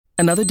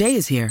Another day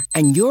is here,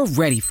 and you're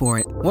ready for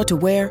it. What to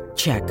wear?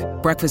 Check.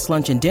 Breakfast,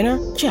 lunch, and dinner?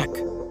 Check.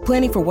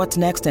 Planning for what's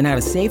next and how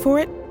to save for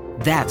it?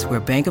 That's where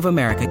Bank of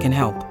America can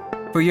help.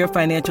 For your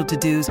financial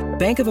to-dos,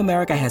 Bank of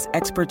America has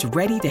experts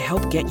ready to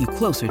help get you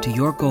closer to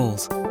your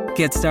goals.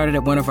 Get started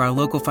at one of our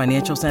local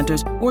financial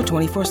centers or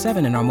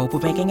 24/7 in our mobile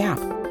banking app.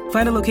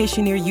 Find a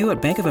location near you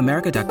at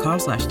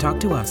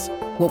bankofamerica.com/talktous.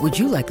 What would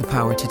you like the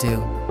power to do?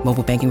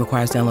 Mobile banking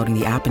requires downloading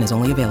the app and is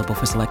only available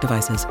for select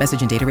devices.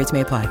 Message and data rates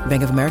may apply.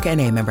 Bank of America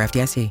N.A., member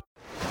FDIC.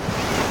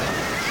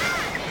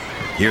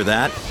 Hear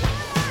that?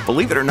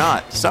 Believe it or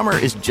not, summer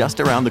is just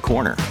around the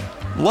corner.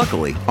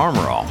 Luckily,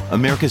 Armor All,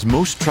 America's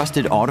most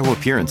trusted auto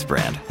appearance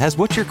brand, has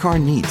what your car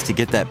needs to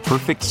get that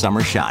perfect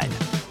summer shine.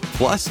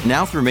 Plus,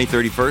 now through May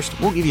 31st,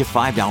 we'll give you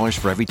 $5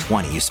 for every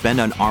 $20 you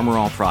spend on Armor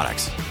All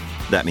products.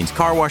 That means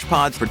car wash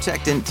pods,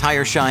 protectant,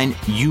 tire shine,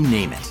 you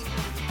name it.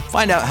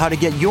 Find out how to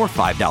get your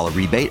 $5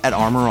 rebate at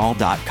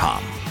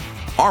armorall.com.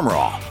 Armor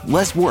All,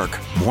 less work,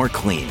 more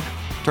clean.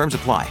 Terms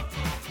apply.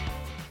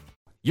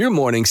 Your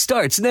morning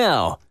starts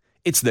now.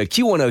 It's the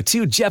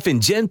Q102 Jeff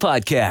and Jen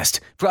podcast,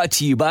 brought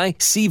to you by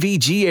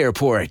CVG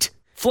Airport.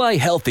 Fly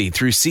healthy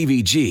through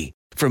CVG.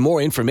 For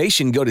more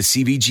information, go to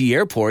CVG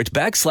Airport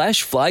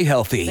 /fly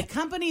healthy. The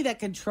company that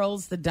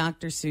controls the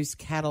Dr. Seuss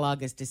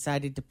catalog has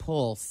decided to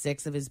pull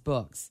 6 of his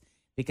books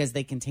because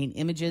they contain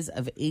images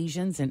of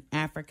Asians and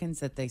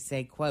Africans that they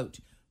say, quote,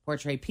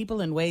 portray people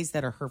in ways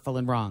that are hurtful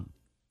and wrong.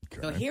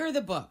 Okay. So here are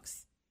the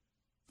books.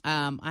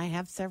 I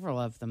have several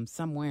of them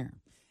somewhere.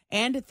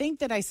 And to think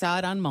that I saw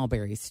it on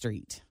Mulberry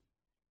Street.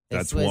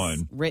 That's was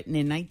one. Written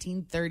in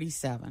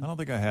 1937. I don't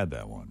think I had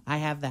that one. I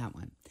have that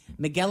one.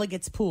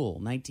 McGilligan's Pool,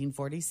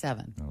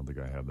 1947. I don't think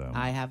I have that one.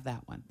 I have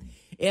that one.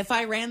 If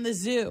I Ran the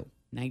Zoo,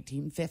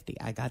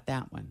 1950. I got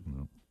that one.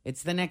 No.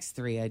 It's the next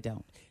 3 I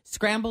don't.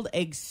 Scrambled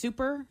Egg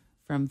Super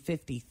from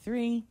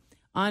 53.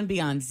 On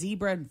Beyond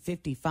Zebra in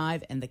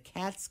 55. And The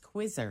Cat's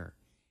Quizzer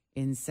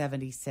in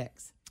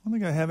 76. I don't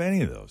think I have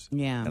any of those.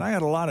 Yeah. And I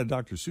had a lot of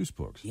Dr. Seuss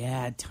books.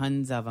 Yeah,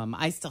 tons of them.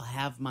 I still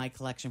have my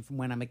collection from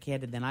when I'm a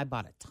kid, and then I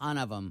bought a ton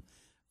of them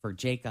for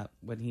Jacob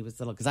when he was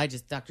little,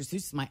 because Dr. Seuss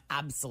is my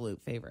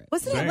absolute favorite.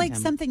 Wasn't it like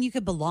something you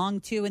could belong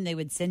to and they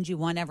would send you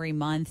one every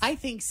month? I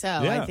think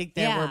so. Yeah. I think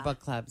there were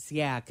book clubs.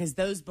 Yeah, because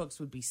those books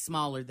would be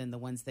smaller than the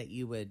ones that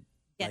you would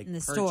get in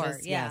the purchase. store.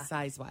 Yeah,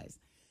 size-wise.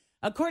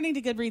 According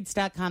to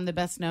Goodreads.com, the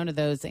best known of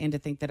those, and to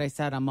think that I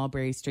saw it on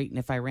Mulberry Street and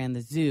If I Ran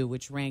the Zoo,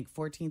 which ranked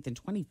 14th and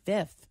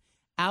 25th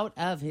out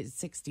of his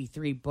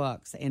 63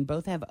 books, and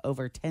both have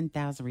over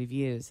 10,000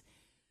 reviews.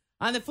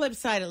 On the flip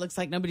side, it looks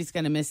like nobody's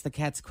going to miss The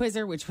Cat's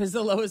Quizzer, which was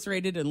the lowest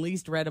rated and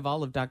least read of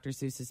all of Dr.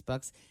 Seuss's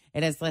books.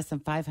 It has less than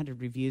 500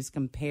 reviews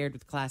compared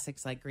with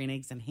classics like Green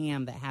Eggs and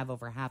Ham that have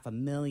over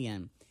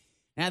 500,000.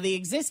 Now, the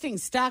existing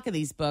stock of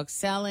these books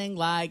selling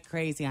like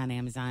crazy on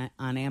Amazon,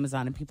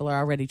 and people are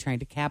already trying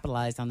to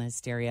capitalize on the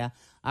hysteria,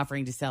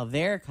 offering to sell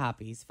their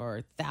copies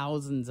for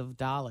thousands of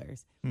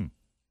dollars.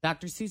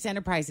 Dr. Seuss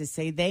Enterprises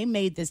say they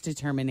made this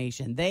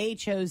determination. They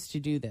chose to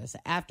do this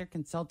after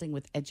consulting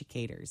with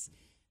educators.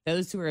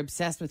 Those who are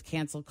obsessed with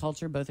cancel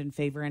culture, both in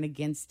favor and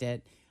against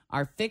it,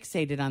 are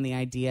fixated on the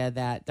idea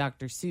that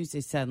Dr. Seuss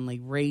is suddenly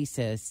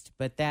racist,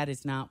 but that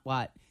is not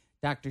what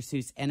Dr.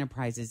 Seuss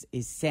Enterprises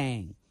is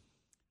saying.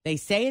 They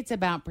say it's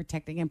about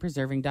protecting and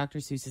preserving Dr.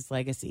 Seuss's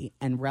legacy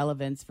and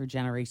relevance for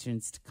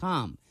generations to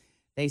come.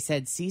 They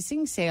said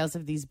ceasing sales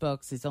of these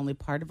books is only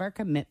part of our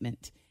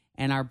commitment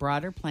and our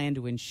broader plan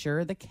to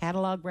ensure the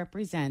catalog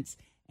represents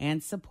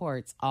and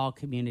supports all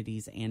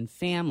communities and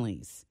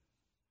families.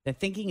 The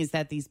thinking is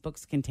that these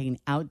books contain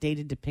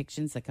outdated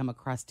depictions that come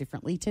across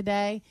differently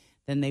today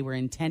than they were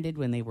intended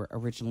when they were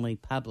originally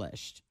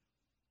published.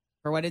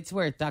 For what it's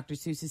worth, Dr.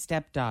 Seuss's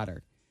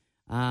stepdaughter,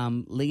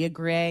 Lee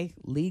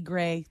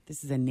Gray,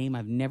 this is a name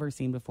I've never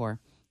seen before.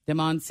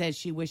 Damon says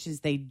she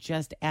wishes they'd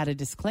just add a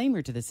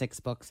disclaimer to the 6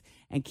 books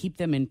and keep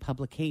them in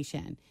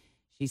publication.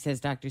 She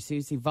says Dr.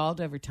 Seuss evolved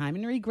over time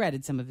and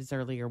regretted some of his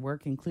earlier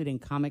work, including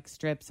comic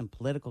strips and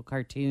political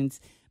cartoons,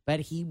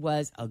 but he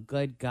was a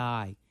good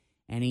guy,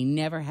 and he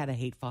never had a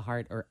hateful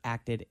heart or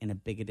acted in a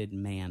bigoted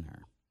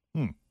manner.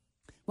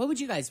 What would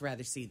you guys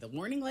rather see, the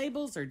warning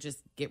labels or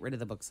just get rid of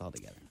the books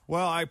altogether?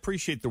 Well, I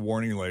appreciate the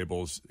warning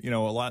labels. You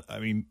know, a lot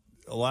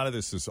of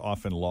this is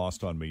often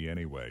lost on me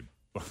anyway,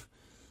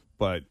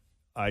 but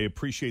I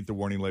appreciate the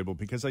warning label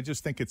because I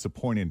just think it's a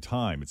point in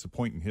time. It's a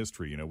point in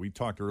history. You know, we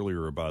talked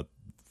earlier about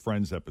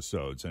Friends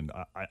episodes, and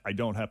I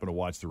don't happen to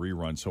watch the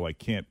rerun, so I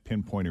can't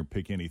pinpoint or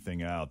pick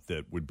anything out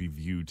that would be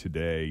viewed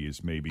today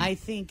as maybe... I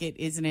think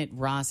isn't it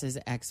Ross's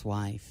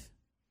ex-wife?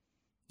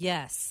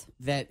 Yes.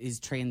 That is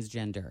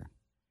transgender.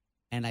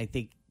 And I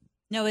think...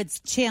 No,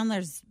 it's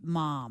Chandler's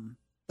mom.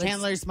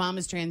 Chandler's mom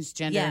is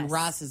transgender, yes. and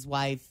Ross's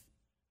wife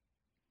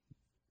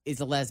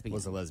is a lesbian.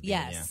 Was a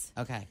lesbian, yes.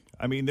 Yeah. Okay.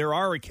 I mean, there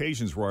are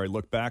occasions where I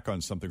look back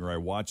on something or I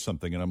watch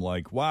something and I'm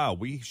like, wow,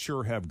 we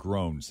sure have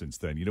grown since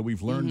then. You know,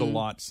 we've learned a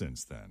lot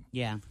since then.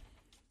 Yeah.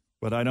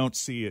 But I don't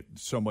see it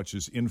so much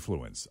as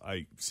influence.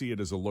 I see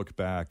it as a look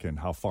back and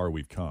how far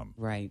we've come.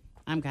 Right.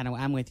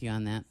 I'm with you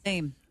on that.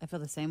 Same. I feel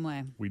the same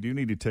way. We do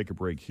need to take a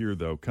break here,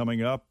 though.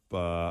 Coming up,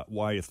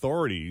 why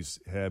authorities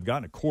have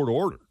gotten a court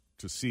order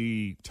to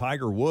see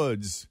Tiger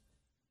Woods'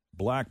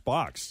 black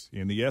box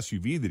in the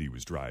SUV that he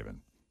was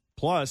driving.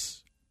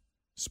 Plus,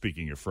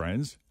 speaking of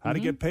friends, how to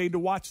get paid to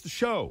watch the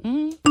show.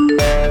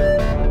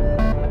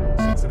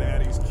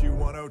 Cincinnati's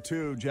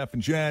Q102, Jeff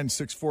and Jen,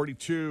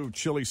 642,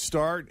 chilly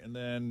start, and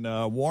then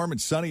warm and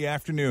sunny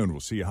afternoon. We'll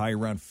see a high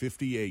around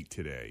 58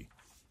 today.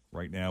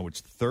 Right now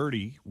it's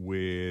 30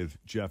 with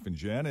Jeff and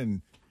Jen,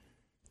 and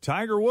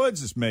Tiger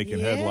Woods is making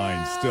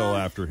headlines still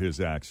after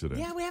his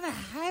accident. Yeah,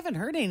 I haven't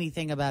heard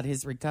anything about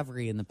his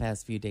recovery in the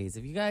past few days.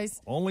 Have you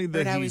guys Only that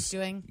heard how he's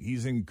doing?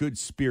 He's in good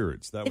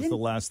spirits. That was the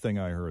last thing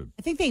I heard.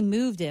 I think they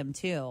moved him,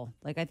 too.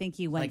 Like, I think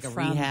he went like a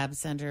from rehab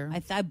center?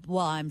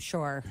 Well, I'm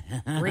sure.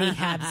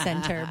 Rehab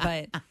center,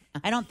 but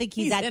I don't think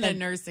he's at in a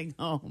nursing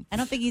home. I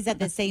don't think he's at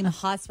the same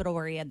hospital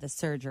where he had the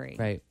surgery.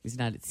 Right. He's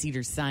not at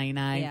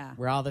Cedars-Sinai,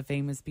 where all the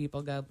famous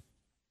people go.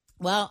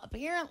 Well,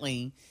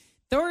 apparently,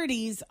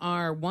 authorities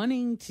are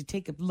wanting to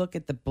take a look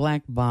at the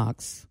black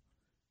box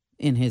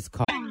in his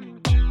car.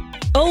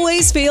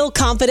 Always feel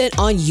confident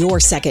on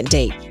your second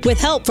date. With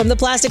help from the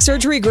Plastic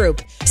Surgery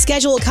Group.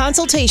 Schedule a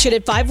consultation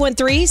at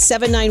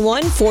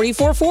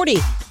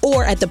 513-791-4440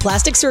 or at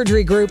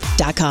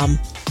theplasticsurgerygroup.com.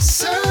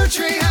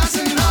 Surgery has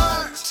an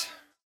art.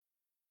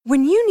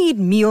 When you need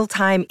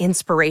mealtime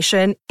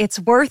inspiration,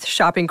 it's worth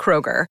shopping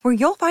Kroger, where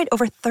you'll find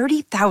over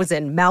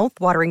 30,000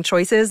 mouth-watering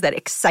choices that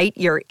excite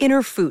your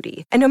inner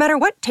foodie. And no matter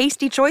what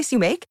tasty choice you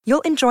make,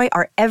 you'll enjoy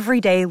our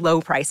everyday low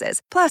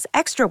prices, plus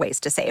extra ways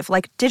to save,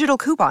 like digital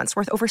coupons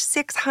worth over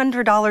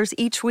 $600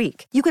 each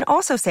week. You can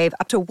also save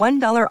up to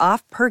 $1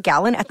 off per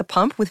gallon at the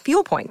pump with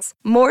fuel points.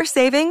 More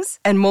savings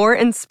and more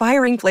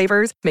inspiring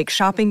flavors make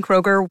shopping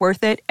Kroger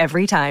worth it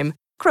every time.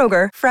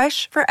 Kroger,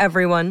 fresh for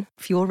everyone.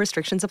 Fuel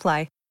restrictions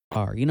apply.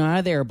 You know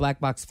how there are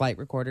black box flight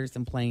recorders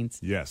in planes?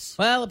 Yes.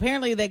 Well,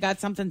 apparently they got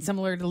something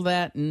similar to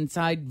that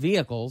inside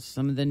vehicles,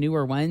 some of the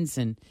newer ones.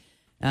 And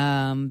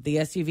the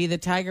SUV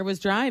that Tiger was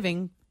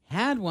driving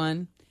had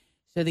one.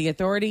 So the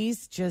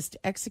authorities just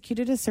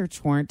executed a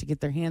search warrant to get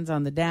their hands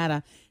on the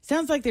data.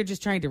 Sounds like they're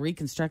just trying to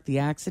reconstruct the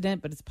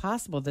accident, but it's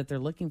possible that they're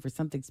looking for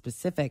something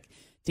specific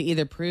to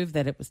either prove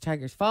that it was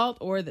Tiger's fault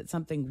or that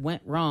something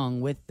went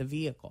wrong with the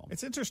vehicle.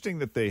 It's interesting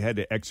that they had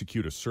to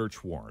execute a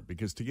search warrant,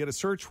 because to get a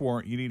search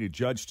warrant, you need a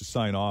judge to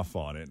sign off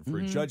on it. And for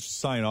a judge to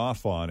sign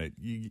off on it,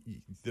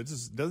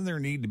 doesn't there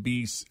need to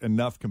be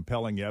enough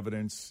compelling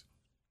evidence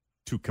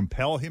to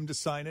compel him to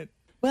sign it?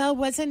 Well,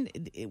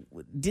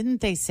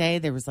 didn't they say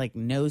there was like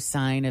no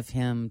sign of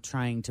him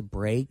trying to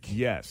brake?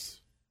 Yes.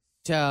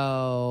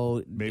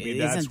 So maybe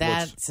isn't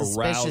that what's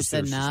suspicious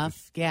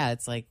enough? Yeah,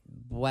 it's like,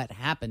 what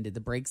happened? Did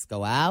the brakes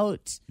go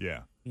out?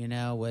 Yeah. You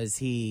know, was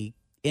he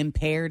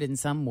impaired in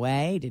some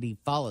way? Did he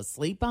fall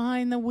asleep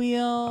behind the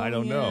wheel? I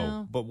don't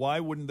know. But why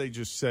wouldn't they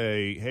just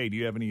say, hey, do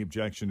you have any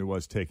objection to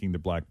us taking the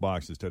black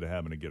box instead of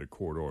having to get a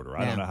court order?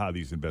 I don't know how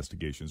these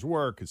investigations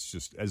work. It's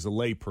just, as a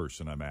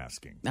layperson, I'm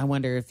asking. I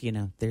wonder if,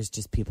 there's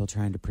just people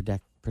trying to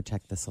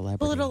protect the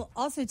celebrity. Well, it'll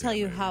also tell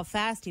you how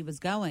fast he was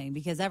going,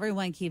 because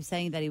everyone keeps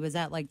saying that he was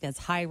at like this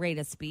high rate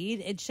of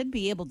speed. It should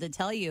be able to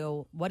tell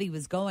you what he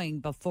was going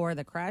before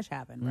the crash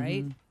happened,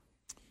 right?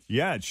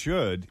 Yeah, it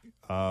should.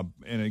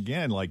 And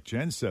again, like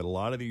Jen said, a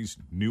lot of these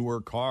newer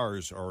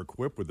cars are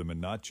equipped with them,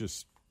 and not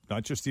just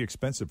the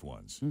expensive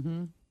ones.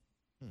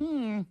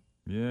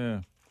 Yeah.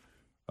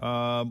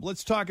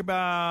 Let's talk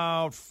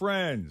about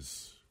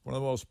Friends, one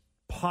of the most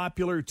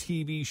popular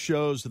TV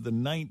shows of the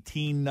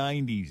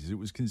 1990s. It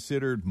was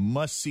considered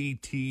must-see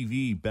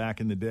TV back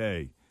in the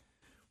day.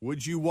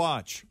 Would you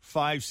watch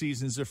 5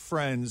 seasons of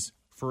Friends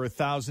for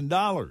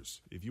 $1,000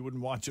 if you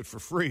wouldn't watch it for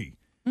free?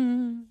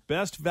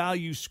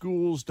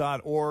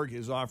 BestValueSchools.org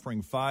is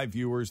offering 5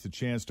 viewers the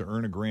chance to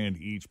earn $1,000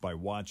 each by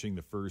watching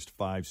the first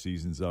 5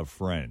 seasons of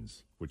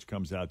Friends, which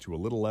comes out to a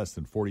little less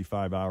than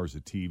 45 hours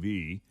of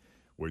TV,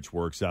 which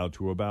works out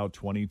to about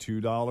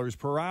 $22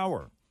 per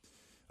hour.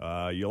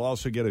 You'll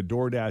also get a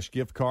DoorDash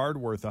gift card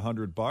worth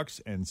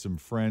 $100 and some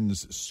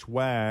Friends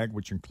swag,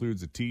 which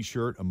includes a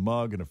T-shirt, a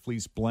mug, and a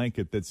fleece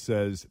blanket that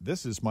says,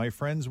 "This is my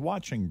Friends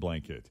watching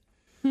blanket."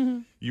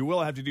 You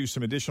will have to do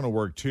some additional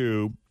work,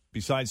 too.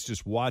 Besides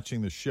just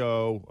watching the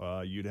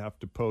show, you'd have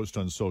to post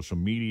on social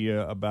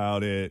media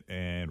about it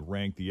and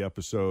rank the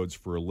episodes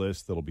for a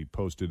list that'll be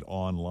posted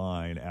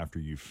online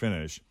after you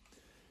finish.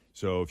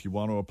 So if you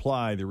want to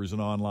apply, there is an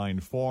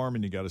online form,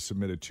 and you got to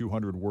submit a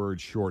 200-word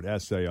short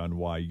essay on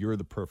why you're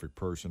the perfect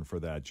person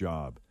for that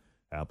job.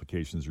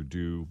 Applications are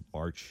due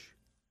March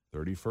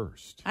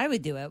 31st. I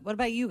would do it. What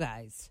about you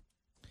guys?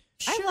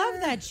 Sure. I love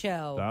that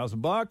show.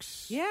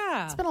 $1,000?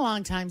 Yeah. It's been a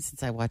long time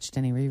since I watched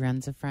any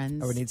reruns of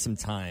Friends. I would need some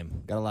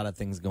time. Got a lot of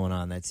things going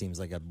on. That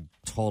seems like a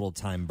total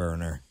time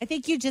burner. I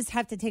think you just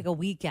have to take a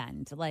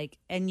weekend,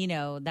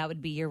 and that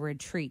would be your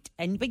retreat.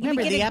 But you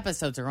remember, get the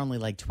episodes are only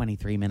like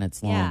 23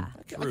 minutes long. Yeah.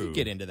 I could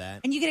get into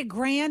that. And you get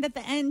 $1,000 at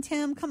the end,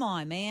 Tim. Come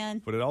on,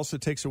 man. But it also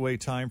takes away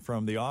time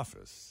from The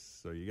Office.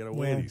 So you got to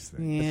weigh these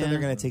things. But then they're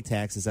going to take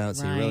taxes out,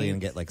 so you're really Right. going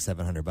to get like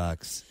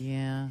 $700.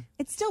 Yeah.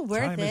 It's still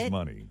worth Time it. is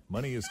money.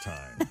 Money is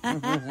time.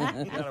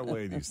 You got to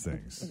weigh these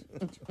things.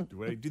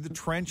 Do I do the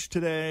trench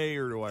today,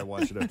 or do I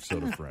watch an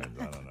episode of Friends?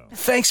 I don't know.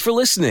 Thanks for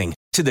listening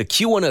to the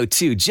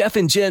Q102 Jeff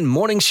and Jen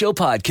Morning Show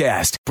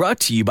podcast, brought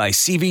to you by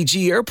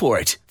CVG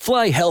Airport.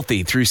 Fly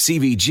healthy through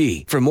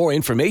CVG. For more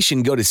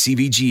information, go to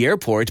CVG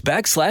Airport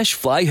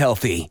 /fly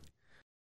healthy.